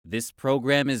This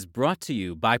program is brought to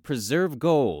you by Preserve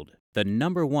Gold, the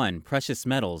 #1 precious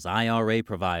metals IRA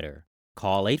provider.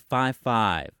 Call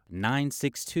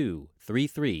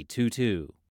 855-962-3322.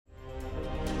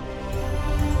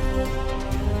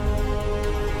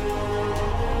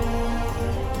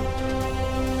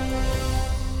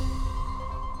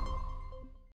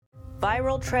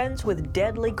 Viral trends with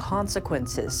deadly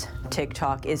consequences.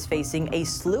 TikTok is facing a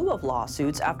slew of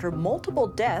lawsuits after multiple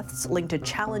deaths linked to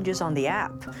challenges on the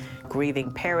app.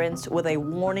 Grieving parents with a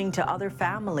warning to other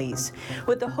families,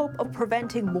 with the hope of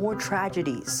preventing more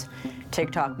tragedies.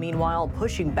 TikTok, meanwhile,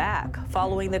 pushing back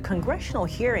following the congressional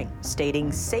hearing,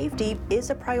 stating safety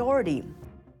is a priority.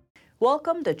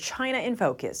 Welcome to China in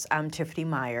Focus. I'm Tiffany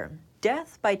Meyer.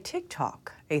 Death by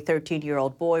TikTok. A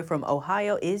 13-year-old boy from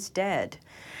Ohio is dead.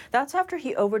 That's after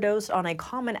he overdosed on a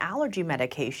common allergy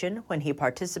medication when he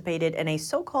participated in a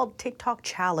so-called TikTok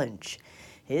challenge.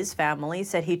 His family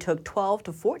said he took 12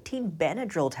 to 14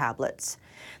 Benadryl tablets.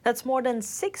 That's more than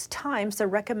 6 times the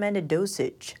recommended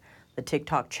dosage. The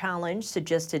TikTok challenge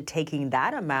suggested taking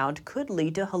that amount could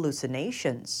lead to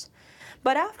hallucinations.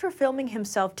 But after filming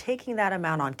himself taking that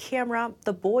amount on camera,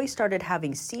 the boy started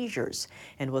having seizures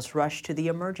and was rushed to the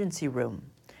emergency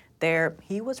room. There,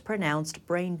 he was pronounced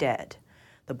brain dead.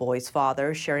 The boy's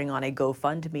father sharing on a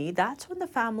GoFundMe, that's when the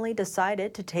family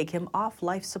decided to take him off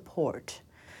life support.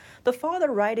 The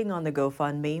father writing on the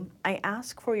GoFundMe, "I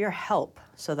ask for your help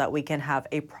so that we can have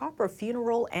a proper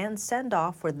funeral and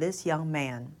send-off for this young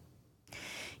man."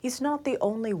 He's not the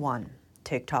only one.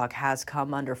 TikTok has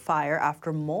come under fire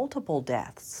after multiple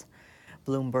deaths.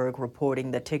 Bloomberg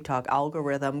reporting the TikTok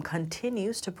algorithm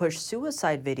continues to push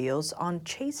suicide videos on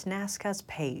Chase Nasca's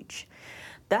page.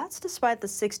 That's despite the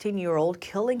 16-year-old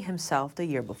killing himself the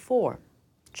year before.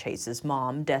 Chase's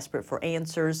mom, desperate for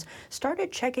answers,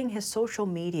 started checking his social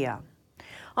media.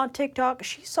 On TikTok,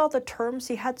 she saw the terms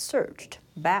he had searched: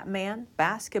 Batman,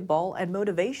 basketball, and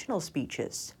motivational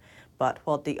speeches. But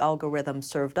what the algorithm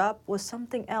served up was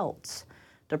something else: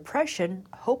 depression,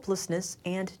 hopelessness,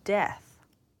 and death.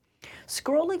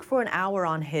 Scrolling for an hour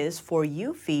on his For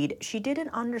You feed, she didn't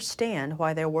understand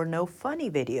why there were no funny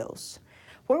videos.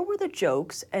 Where were the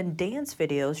jokes and dance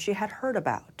videos she had heard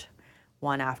about?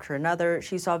 One after another,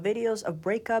 she saw videos of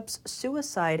breakups,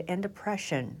 suicide, and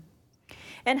depression.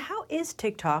 And how is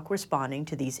TikTok responding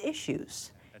to these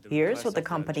issues? Here's what the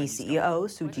company's CEO,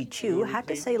 Suji Chu, had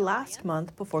to say last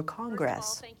month before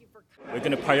Congress. We're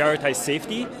going to prioritize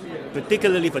safety,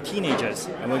 particularly for teenagers,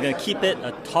 and we're going to keep it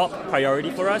a top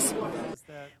priority for us.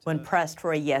 When pressed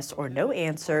for a yes or no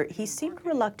answer, he seemed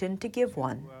reluctant to give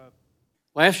one.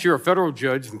 Last year, a federal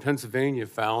judge in Pennsylvania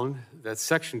found that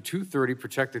Section 230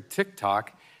 protected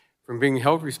TikTok from being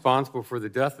held responsible for the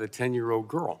death of a 10-year-old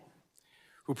girl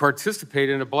who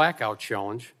participated in a blackout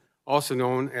challenge, also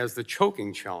known as the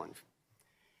choking challenge.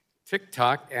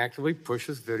 TikTok actively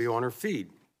pushes video on her feed.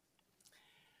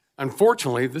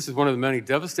 Unfortunately, this is one of the many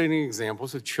devastating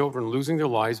examples of children losing their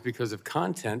lives because of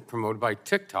content promoted by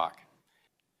TikTok.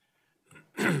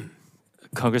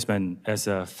 Congressman, as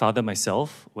a father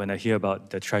myself, when I hear about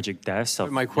the tragic deaths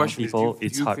of My young question people, is,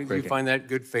 it's do heartbreaking. you find that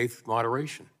good faith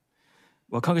moderation?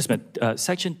 Well, Congressman,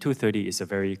 Section 230 is a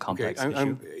very complex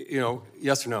issue.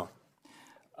 Yes or no?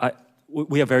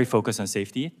 We are very focused on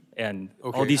safety, and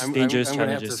all these dangerous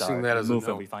challenges are removed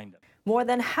when we find them. More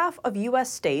than half of U.S.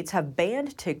 states have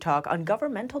banned TikTok on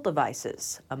governmental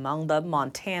devices. Among them,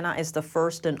 Montana is the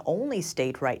first and only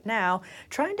state right now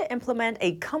trying to implement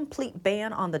a complete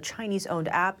ban on the Chinese-owned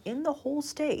app in the whole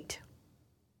state.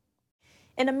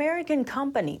 An American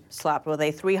company slapped with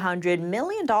a $300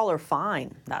 million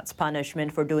fine. That's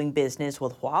punishment for doing business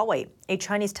with Huawei, a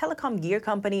Chinese telecom gear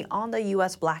company on the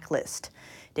U.S. blacklist.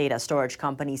 Data storage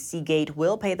company Seagate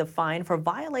will pay the fine for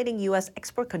violating U.S.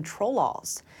 export control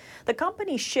laws. The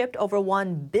company shipped over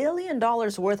 $1 billion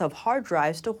worth of hard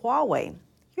drives to Huawei.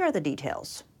 Here are the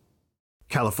details.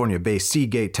 California-based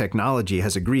Seagate Technology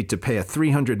has agreed to pay a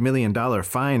 $300 million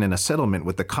fine in a settlement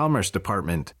with the Commerce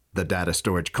Department. The data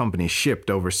storage company shipped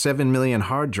over 7 million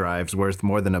hard drives worth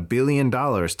more than $1 billion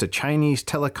to Chinese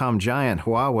telecom giant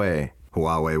Huawei.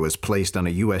 Huawei was placed on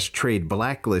a U.S. trade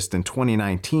blacklist in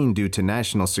 2019 due to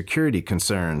national security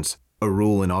concerns. A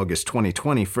rule in August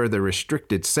 2020 further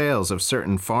restricted sales of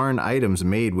certain foreign items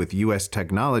made with U.S.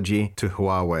 technology to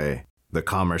Huawei. The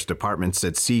Commerce Department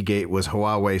said Seagate was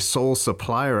Huawei's sole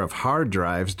supplier of hard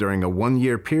drives during a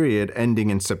one-year period ending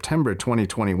in September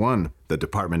 2021. The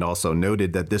department also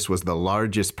noted that this was the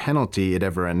largest penalty it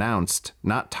ever announced,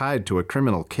 not tied to a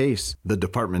criminal case. The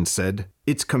department said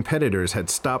its competitors had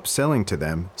stopped selling to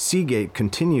them. Seagate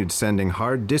continued sending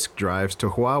hard disk drives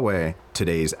to Huawei.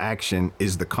 Today's action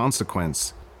is the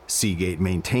consequence. Seagate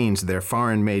maintains their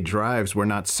foreign-made drives were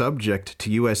not subject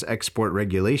to U.S. export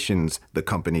regulations. The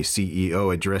company's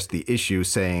CEO addressed the issue,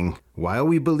 saying, "While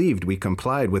we believed we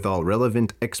complied with all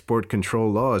relevant export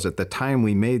control laws at the time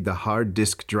we made the hard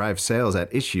disk drive sales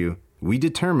at issue, we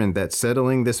determined that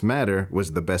settling this matter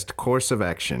was the best course of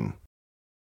action."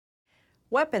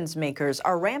 Weapons makers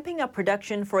are ramping up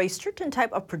production for a certain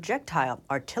type of projectile,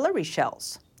 artillery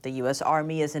shells. The U.S.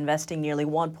 Army is investing nearly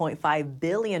 $1.5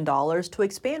 billion to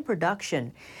expand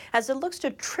production as it looks to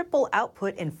triple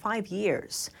output in 5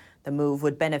 years. The move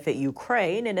would benefit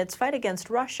Ukraine in its fight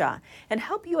against Russia and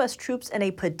help U.S. troops in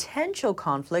a potential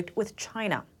conflict with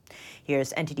China.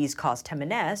 Here's NTD's Cos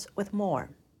Temenes with more.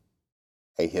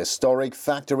 A historic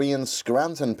factory in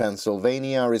Scranton,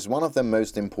 Pennsylvania is one of the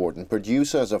most important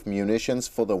producers of munitions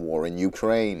for the war in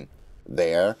Ukraine.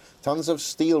 There, tons of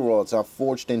steel rods are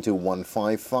forged into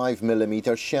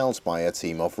 155mm shells by a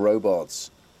team of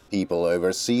robots. People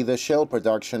oversee the shell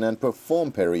production and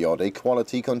perform periodic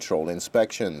quality control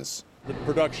inspections. The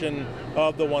production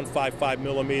of the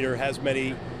 155mm has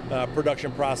many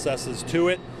production processes to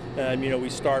it. We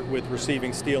start with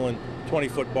receiving steel in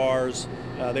 20-foot bars.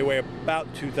 They weigh about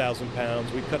 2,000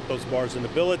 pounds. We cut those bars into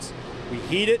billets. We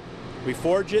heat it, we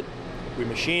forge it, we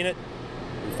machine it,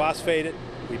 we phosphate it,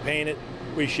 we paint it,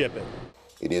 we ship it.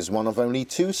 It is one of only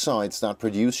 2 sites that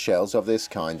produce shells of this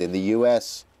kind in the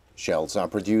U.S. Shells are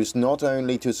produced not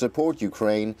only to support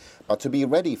Ukraine, but to be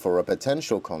ready for a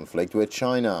potential conflict with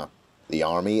China. The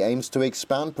Army aims to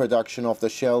expand production of the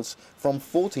shells from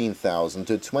 14,000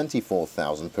 to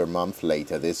 24,000 per month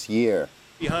later this year.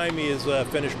 Behind me is a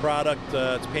finished product.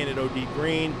 It's painted OD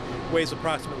green, weighs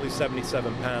approximately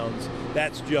 77 pounds.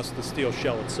 That's just the steel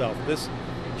shell itself. This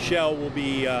shell will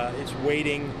be, it's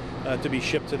waiting to be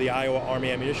shipped to the Iowa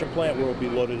Army Ammunition Plant, where it will be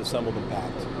loaded, assembled, and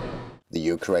packed. The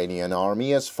Ukrainian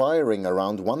army is firing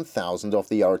around 1,000 of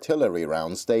the artillery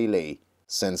rounds daily.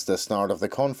 Since the start of the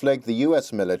conflict, the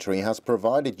U.S. military has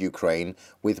provided Ukraine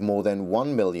with more than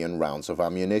 1 million rounds of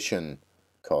ammunition.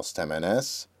 Cos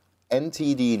Temenes,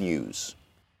 NTD News.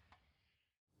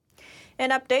 An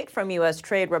update from U.S.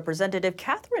 Trade Representative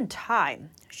Katherine Tai.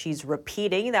 She's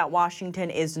repeating that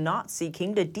Washington is not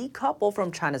seeking to decouple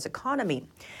from China's economy.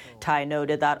 Tai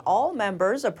noted that all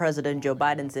members of President Joe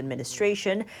Biden's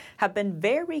administration have been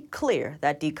very clear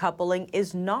that decoupling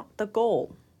is not the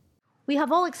goal. We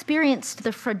have all experienced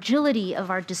the fragility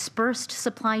of our dispersed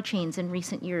supply chains in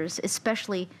recent years,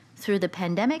 especially through the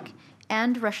pandemic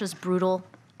and Russia's brutal,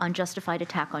 unjustified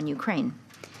attack on Ukraine.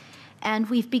 And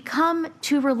we've become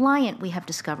too reliant, we have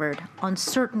discovered, on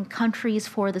certain countries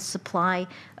for the supply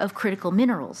of critical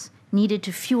minerals needed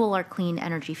to fuel our clean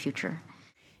energy future.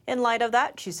 In light of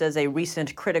that, she says a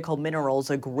recent critical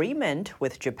minerals agreement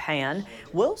with Japan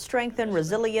will strengthen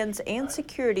resilience and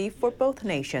security for both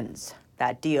nations.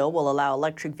 That deal will allow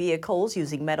electric vehicles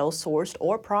using metals sourced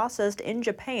or processed in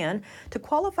Japan to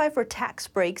qualify for tax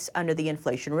breaks under the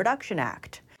Inflation Reduction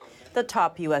Act. The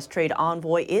top U.S. trade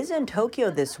envoy is in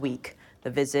Tokyo this week. The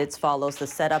visit follows the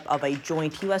setup of a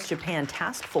joint U.S.-Japan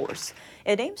task force.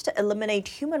 It aims to eliminate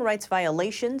human rights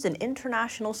violations in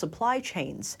international supply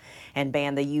chains and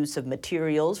ban the use of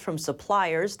materials from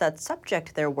suppliers that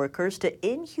subject their workers to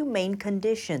inhumane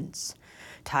conditions.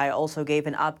 Tai also gave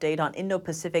an update on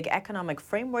Indo-Pacific Economic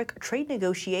Framework trade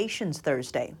negotiations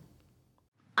Thursday.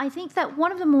 I think that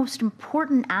one of the most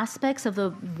important aspects of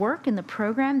the work in the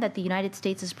program that the United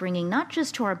States is bringing, not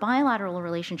just to our bilateral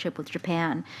relationship with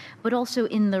Japan, but also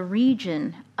in the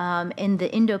region, in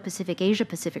the Indo-Pacific,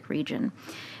 Asia-Pacific region,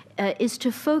 is to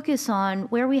focus on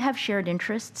where we have shared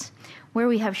interests, where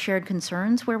we have shared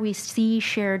concerns, where we see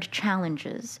shared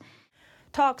challenges.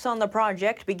 Talks on the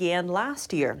project began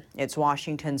last year. It's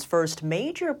Washington's first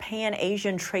major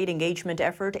pan-Asian trade engagement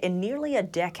effort in nearly a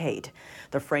decade.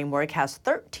 The framework has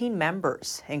 13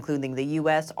 members, including the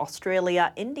U.S.,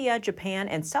 Australia, India, Japan,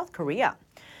 and South Korea.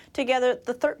 Together,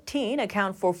 the 13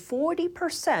 account for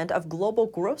 40% of global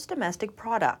gross domestic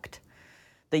product.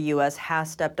 The U.S. has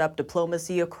stepped up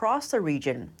diplomacy across the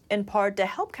region, in part to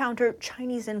help counter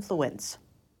Chinese influence.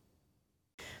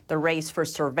 The race for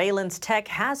surveillance tech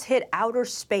has hit outer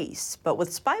space, but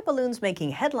with spy balloons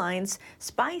making headlines,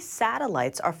 spy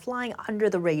satellites are flying under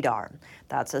the radar.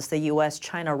 That's as the U.S.,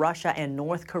 China, Russia, and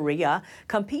North Korea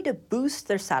compete to boost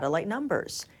their satellite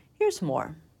numbers. Here's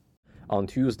more. On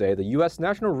Tuesday, the U.S.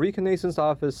 National Reconnaissance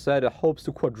Office said it hopes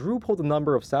to quadruple the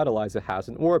number of satellites it has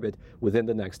in orbit within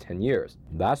the next 10 years.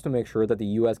 That's to make sure that the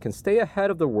U.S. can stay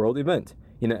ahead of the world event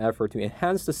in an effort to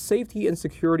enhance the safety and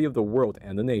security of the world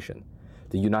and the nation.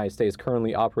 The United States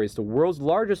currently operates the world's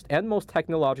largest and most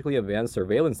technologically advanced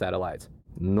surveillance satellites.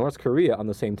 North Korea, on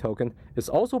the same token, is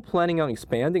also planning on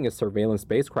expanding its surveillance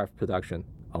spacecraft production.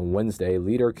 On Wednesday,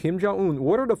 leader Kim Jong-un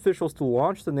ordered officials to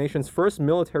launch the nation's first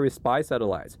military spy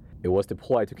satellite. It was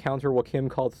deployed to counter what Kim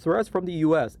called threats from the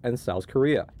US and South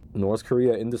Korea. North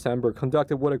Korea in December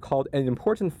conducted what it called an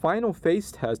important final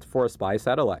phase test for a spy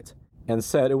satellite, and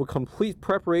said it would complete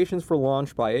preparations for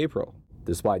launch by April.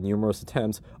 Despite numerous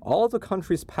attempts, all of the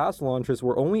country's past launches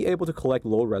were only able to collect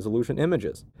low-resolution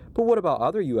images. But what about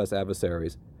other US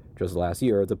adversaries? Just last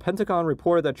year, the Pentagon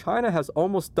reported that China has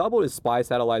almost doubled its spy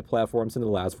satellite platforms in the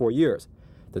last 4 years.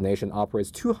 The nation operates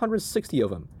 260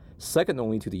 of them, second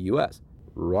only to the US.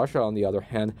 Russia, on the other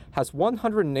hand, has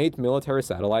 108 military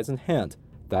satellites in hand.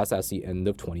 That's at the end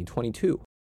of 2022.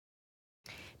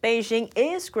 Beijing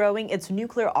is growing its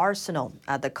nuclear arsenal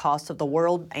at the cost of the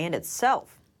world and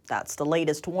itself. That's the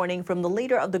latest warning from the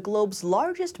leader of the globe's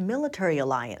largest military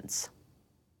alliance.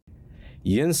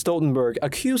 Jens Stoltenberg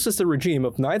accuses the regime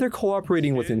of neither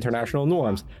cooperating with international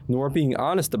norms nor being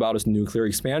honest about its nuclear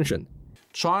expansion.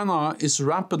 China is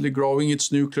rapidly growing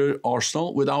its nuclear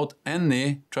arsenal without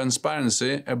any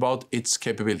transparency about its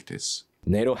capabilities.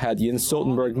 NATO head Jens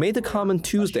Stoltenberg made the comment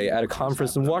Tuesday at a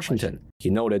conference in Washington. He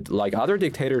noted, like other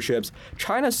dictatorships,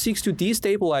 China seeks to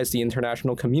destabilize the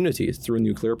international community through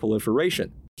nuclear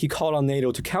proliferation. He called on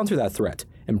NATO to counter that threat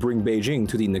and bring Beijing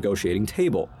to the negotiating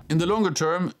table. In the longer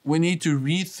term, we need to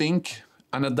rethink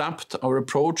and adapt our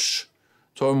approach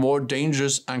to a more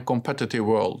dangerous and competitive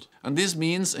world. And this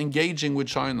means engaging with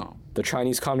China. The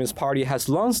Chinese Communist Party has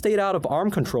long stayed out of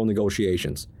arms control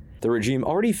negotiations. The regime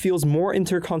already fields more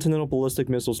intercontinental ballistic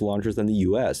missiles launchers than the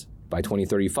US. By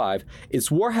 2035,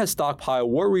 its warhead stockpile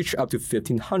will reach up to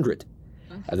 1,500.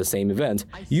 At the same event,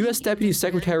 U.S. Deputy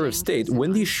Secretary of State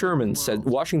Wendy Sherman said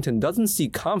Washington doesn't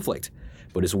seek conflict,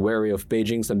 but is wary of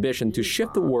Beijing's ambition to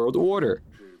shift the world order.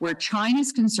 Where China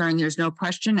is concerned, there's no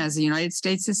question, as the United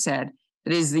States has said,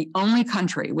 it is the only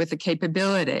country with the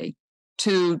capability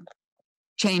to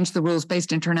change the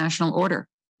rules-based international order,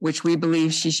 which we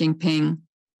believe Xi Jinping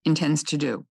intends to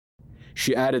do.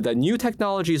 She added that new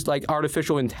technologies like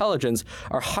artificial intelligence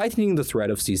are heightening the threat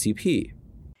of CCP.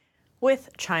 With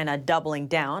China doubling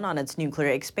down on its nuclear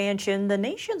expansion, the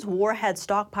nation's warhead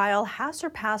stockpile has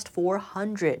surpassed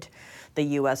 400. The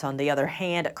U.S., on the other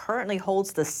hand, currently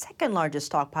holds the second largest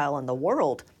stockpile in the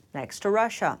world, next to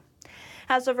Russia.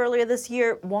 As of earlier this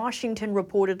year, Washington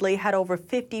reportedly had over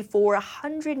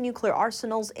 5,400 nuclear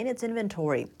arsenals in its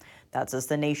inventory. That's as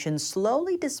the nation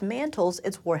slowly dismantles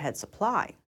its warhead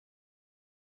supply.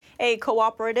 A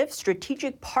cooperative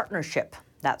strategic partnership.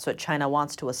 That's what China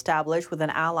wants to establish with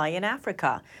an ally in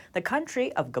Africa, the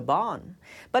country of Gabon.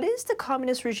 But is the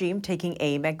communist regime taking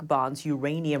aim at Gabon's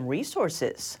uranium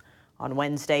resources? On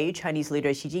Wednesday, Chinese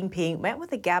leader Xi Jinping met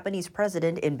with the Gabonese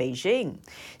president in Beijing,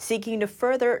 seeking to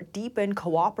further deepen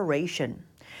cooperation.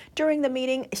 During the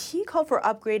meeting, Xi called for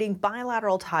upgrading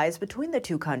bilateral ties between the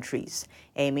two countries,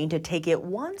 aiming to take it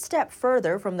one step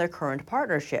further from their current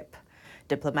partnership.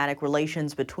 Diplomatic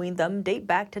relations between them date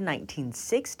back to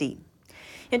 1960.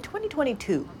 In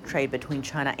 2022, trade between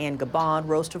China and Gabon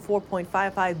rose to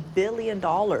 $4.55 billion,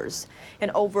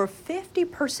 an over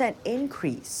 50%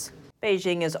 increase.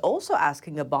 Beijing is also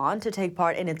asking Gabon to take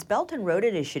part in its Belt and Road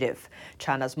Initiative,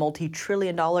 China's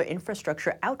multi-trillion-dollar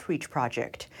infrastructure outreach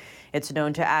project. It's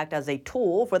known to act as a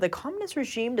tool for the communist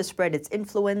regime to spread its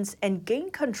influence and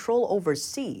gain control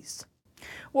overseas.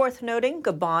 Worth noting,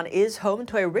 Gabon is home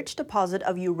to a rich deposit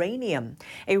of uranium,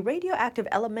 a radioactive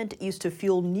element used to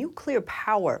fuel nuclear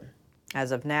power.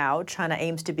 As of now, China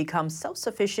aims to become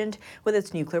self-sufficient with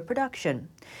its nuclear production.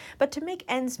 But to make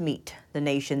ends meet, the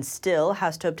nation still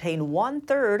has to obtain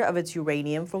 1/3 of its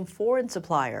uranium from foreign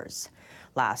suppliers.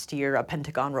 Last year, a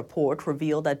Pentagon report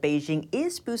revealed that Beijing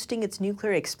is boosting its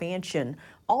nuclear expansion,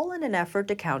 all in an effort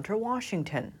to counter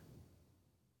Washington.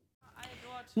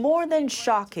 More than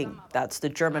shocking, that's the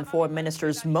German foreign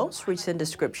minister's most recent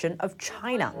description of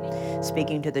China.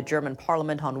 Speaking to the German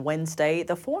parliament on Wednesday,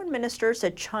 the foreign minister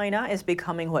said China is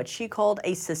becoming what she called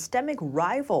a systemic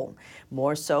rival,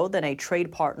 more so than a trade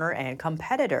partner and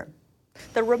competitor.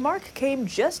 The remark came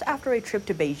just after a trip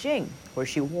to Beijing, where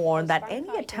she warned that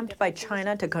any attempt by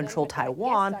China to control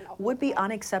Taiwan would be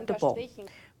unacceptable.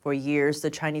 For years,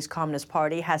 the Chinese Communist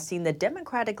Party has seen the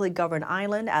democratically governed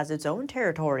island as its own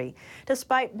territory,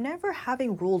 despite never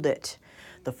having ruled it.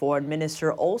 The foreign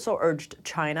minister also urged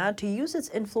China to use its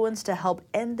influence to help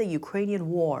end the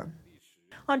Ukrainian war.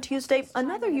 On Tuesday,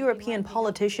 another European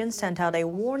politician sent out a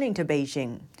warning to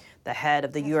Beijing. The head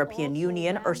of the European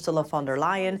Union, Ursula von der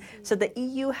Leyen, said the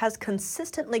EU has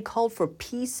consistently called for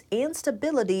peace and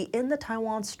stability in the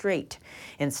Taiwan Strait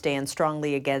and stands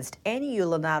strongly against any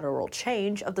unilateral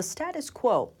change of the status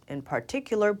quo, in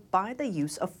particular by the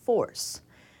use of force.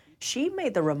 She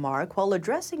made the remark while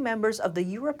addressing members of the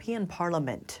European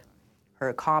Parliament.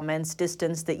 Her comments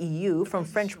distanced the EU from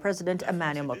French President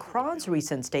Emmanuel Macron's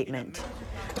recent statement.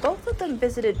 Both of them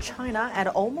visited China at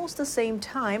almost the same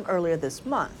time earlier this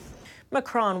month.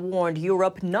 Macron warned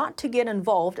Europe not to get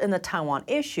involved in the Taiwan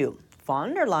issue.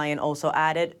 Von der Leyen also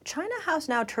added, China has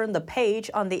now turned the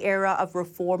page on the era of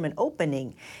reform and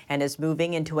opening and is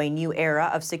moving into a new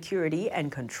era of security and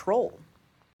control.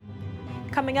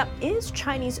 Coming up, is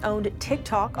Chinese-owned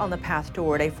TikTok on the path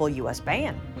toward a full U.S.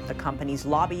 ban? The company's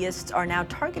lobbyists are now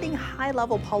targeting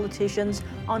high-level politicians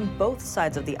on both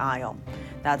sides of the aisle.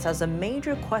 That's as a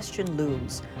major question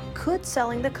looms. Could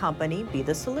selling the company be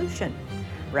the solution?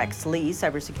 Rex Lee,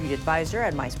 cybersecurity advisor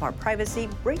at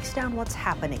MySmartPrivacy, breaks down what's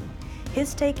happening.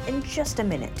 His take in just a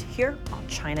minute here on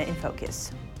China in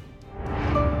Focus.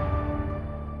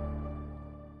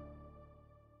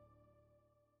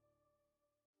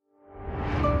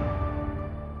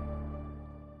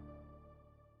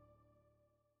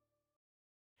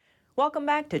 Welcome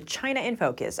back to China in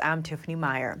Focus. I'm Tiffany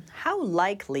Meyer. How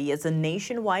likely is a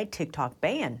nationwide TikTok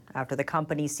ban after the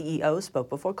company's CEO spoke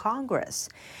before Congress?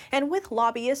 And with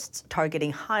lobbyists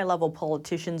targeting high-level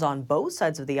politicians on both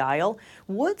sides of the aisle,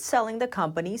 would selling the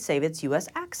company save its U.S.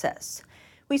 access?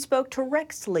 We spoke to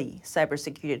Rex Lee,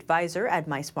 cybersecurity advisor at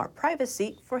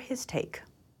MySmartPrivacy, for his take.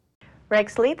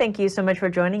 Rex Lee, thank you so much for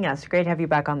joining us. Great to have you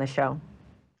back on the show.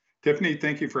 Tiffany,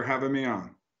 thank you for having me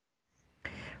on.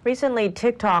 Recently,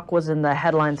 TikTok was in the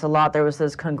headlines a lot. There was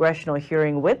this congressional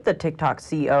hearing with the TikTok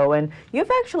CEO, and you've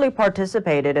actually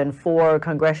participated in 4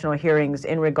 congressional hearings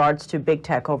in regards to big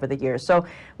tech over the years. So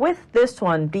with this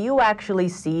one, do you actually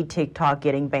see TikTok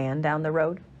getting banned down the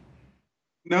road?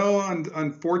 No,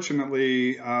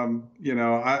 unfortunately,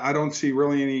 I don't see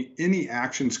really any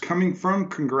actions coming from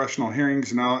congressional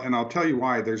hearings, and I'll tell you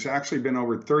why. There's actually been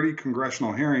over 30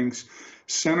 congressional hearings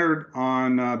centered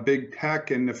on big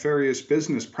tech and nefarious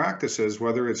business practices,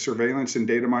 whether it's surveillance and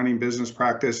data mining business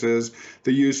practices,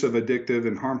 the use of addictive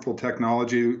and harmful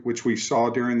technology, which we saw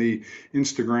during the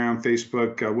Instagram,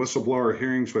 Facebook whistleblower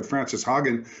hearings with Frances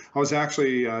Haugen. I was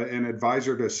actually an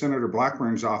advisor to Senator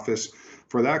Blackburn's office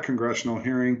for that congressional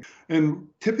hearing. And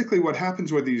typically what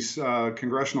happens with these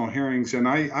congressional hearings, and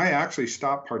I actually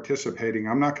stopped participating,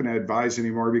 I'm not going to advise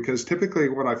anymore, because typically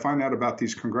what I find out about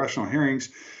these congressional hearings,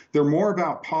 they're more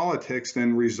about politics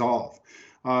than resolve.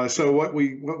 So what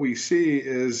we see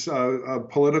is a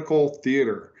political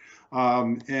theater.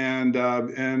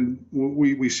 And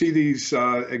we see these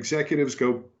executives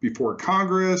go before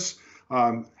Congress.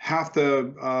 Half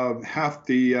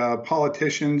the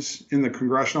politicians in the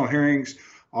congressional hearings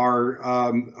are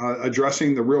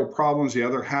addressing the real problems. The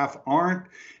other half aren't,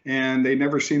 and they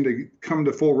never seem to come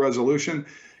to full resolution.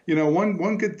 You know,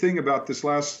 one good thing about this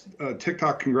last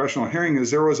TikTok congressional hearing is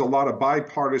there was a lot of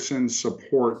bipartisan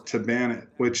support to ban it,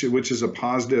 which is a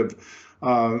positive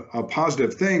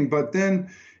thing. But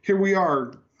then here we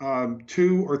are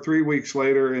 2 or 3 weeks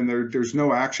later, and there's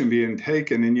no action being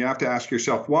taken, and you have to ask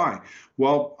yourself why.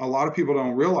 Well, a lot of people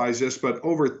don't realize this, but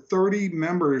over 30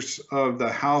 members of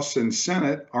the House and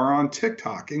Senate are on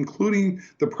TikTok, including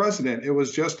the president. It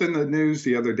was just in the news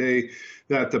the other day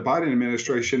that the Biden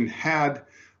administration had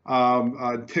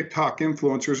TikTok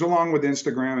influencers, along with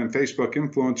Instagram and Facebook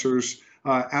influencers,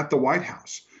 at the White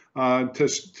House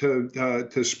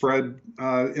to spread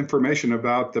information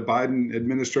about the Biden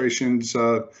administration's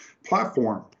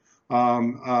platform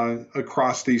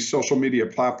across these social media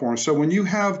platforms. So when you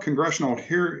have congressional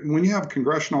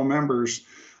members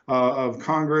of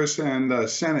Congress and the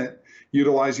Senate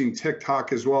utilizing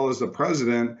TikTok as well as the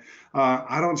president,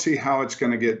 I don't see how it's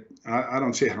going to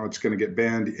get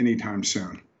banned anytime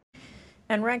soon.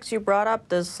 And Rex, you brought up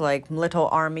this little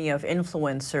army of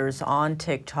influencers on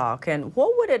TikTok, and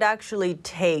what would it actually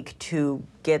take to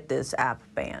get this app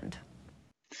banned?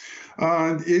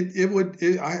 I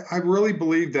really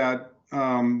believe that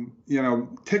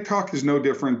TikTok is no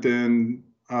different than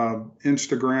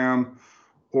Instagram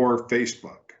or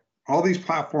Facebook. All these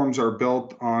platforms are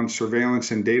built on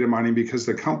surveillance and data mining because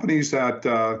the companies that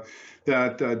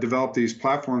develop these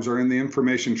platforms are in the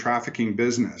information trafficking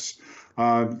business.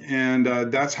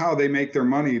 That's how they make their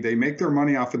money. They make their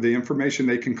money off of the information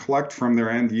they can collect from their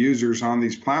end users on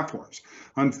these platforms.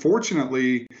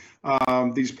 Unfortunately,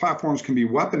 these platforms can be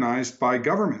weaponized by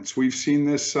governments. We've seen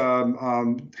this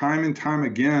time and time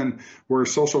again, where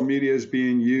social media is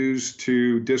being used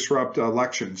to disrupt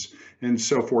elections and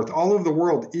so forth all over the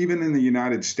world, even in the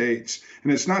United States.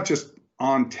 And it's not just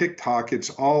on TikTok, it's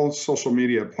all social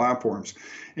media platforms.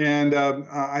 And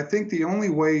I think the only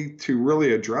way to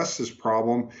really address this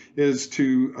problem is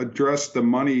to address the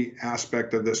money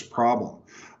aspect of this problem.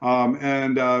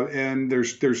 And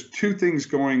there's two things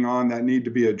going on that need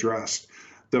to be addressed.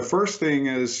 The first thing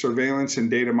is surveillance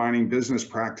and data mining business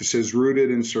practices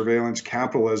rooted in surveillance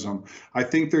capitalism. I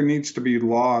think there needs to be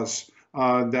laws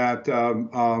that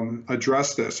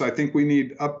address this. I think we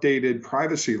need updated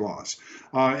privacy laws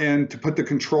and to put the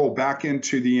control back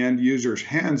into the end user's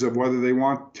hands of whether they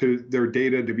want their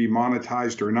data to be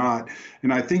monetized or not.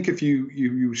 And I think if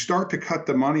you start to cut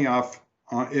the money off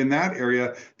in that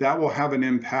area, that will have an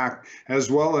impact, as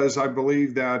well as I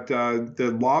believe that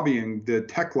the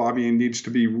tech lobbying needs to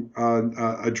be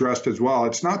addressed as well.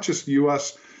 It's not just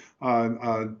U.S.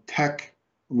 Tech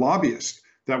lobbyists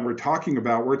that we're talking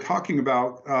about. We're talking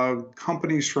about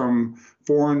companies from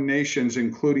foreign nations,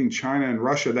 including China and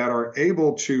Russia, that are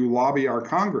able to lobby our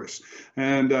Congress.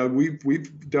 And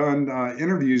we've done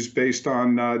interviews based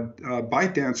on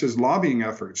ByteDance's lobbying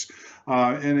efforts.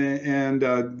 And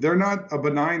they're not a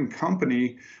benign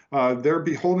company. They're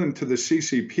beholden to the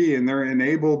CCP, and they're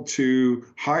enabled to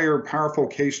hire powerful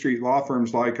K Street law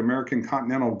firms like American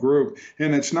Continental Group.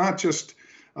 And it's not just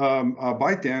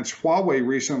ByteDance. Huawei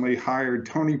recently hired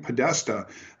Tony Podesta,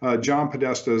 John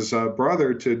Podesta's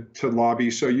brother, to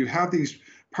lobby. So you have these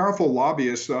powerful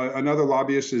lobbyists. Another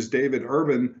lobbyist is David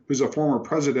Urban, who's a former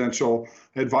presidential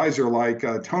advisor like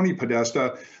Tony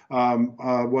Podesta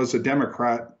was a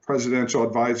Democrat presidential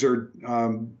advisor.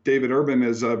 David Urban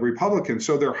is a Republican.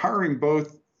 So they're hiring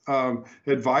both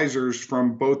advisors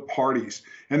from both parties.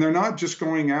 And they're not just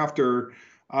going after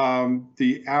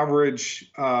the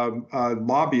average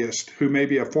lobbyist who may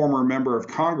be a former member of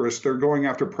Congress. They're going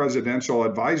after presidential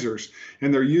advisors,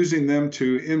 and they're using them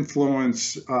to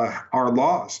influence our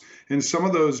laws. And some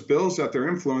of those bills that they're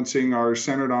influencing are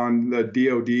centered on the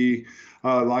DOD,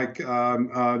 like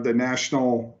the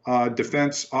National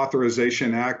Defense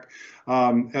Authorization Act,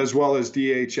 as well as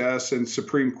DHS and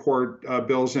Supreme Court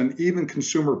bills, and even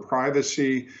consumer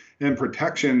privacy and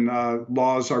protection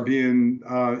laws are being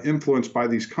influenced by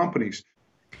these companies.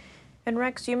 And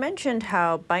Rex, you mentioned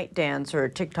how ByteDance, or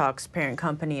TikTok's parent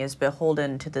company, is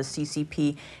beholden to the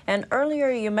CCP. And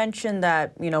earlier you mentioned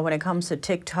that, when it comes to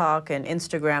TikTok and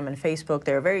Instagram and Facebook,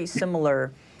 they're very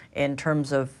similar in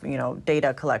terms of,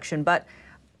 data collection. But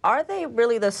are they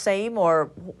really the same? Or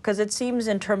because it seems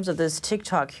in terms of this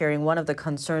TikTok hearing, one of the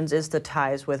concerns is the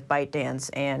ties with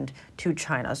ByteDance and to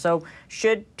China. So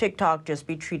should TikTok just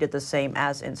be treated the same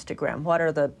as Instagram? What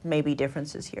are the maybe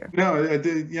differences here? No,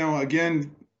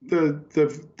 again,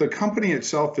 the company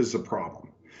itself is the problem.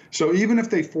 So even if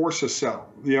they force a sell,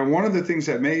 one of the things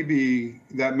that may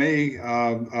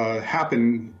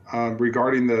happen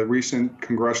regarding the recent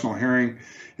congressional hearing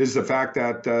is the fact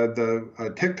that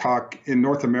the TikTok in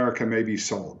North America may be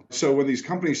sold. So when these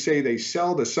companies say they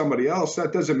sell to somebody else,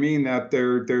 that doesn't mean that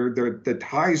the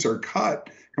ties are cut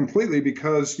completely,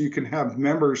 because you can have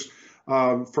members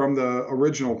from the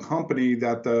original company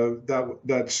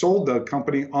that sold the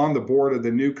company on the board of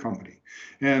the new company,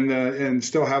 and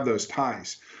still have those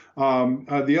ties.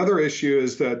 The other issue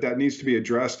is that needs to be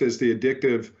addressed is the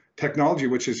addictive technology,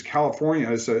 which is California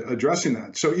is addressing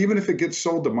that. So even if it gets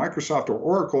sold to Microsoft or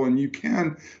Oracle and you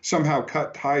can somehow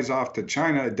cut ties off to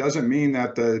China, it doesn't mean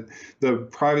that the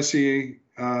privacy,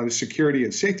 security,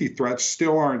 and safety threats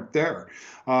still aren't there.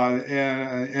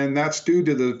 And that's due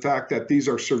to the fact that these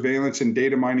are surveillance and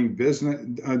data mining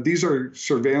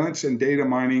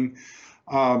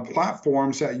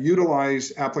platforms that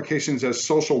utilize applications as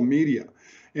social media,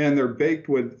 and they're baked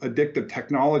with addictive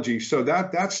technology. So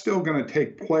that's still going to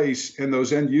take place, and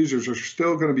those end users are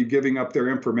still going to be giving up their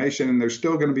information, and they're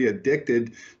still going to be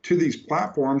addicted to these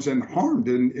platforms and harmed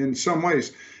in some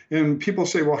ways. And people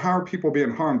say, well, how are people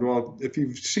being harmed? Well, if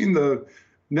you've seen the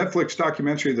Netflix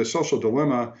documentary, The Social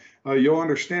Dilemma, you'll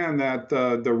understand that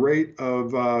the rate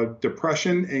of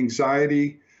depression,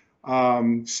 anxiety,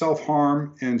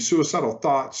 self-harm, and suicidal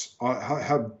thoughts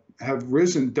have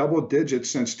risen double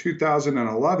digits since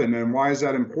 2011. And why is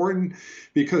that important?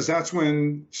 Because that's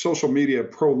when social media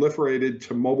proliferated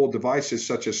to mobile devices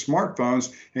such as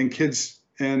smartphones, and kids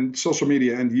and social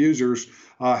media end users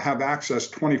have access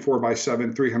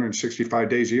 24/7, 365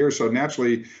 days a year. So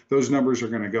naturally, those numbers are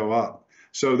going to go up.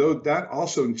 So that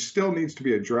also still needs to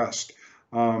be addressed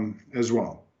as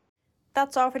well.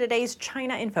 That's all for today's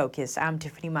China in Focus. I'm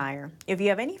Tiffany Meyer. If you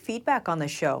have any feedback on the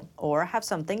show or have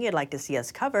something you'd like to see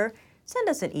us cover, send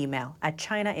us an email at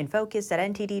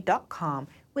chinainfocus@ntd.com.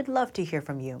 We'd love to hear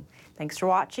from you. Thanks for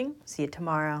watching. See you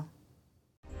tomorrow.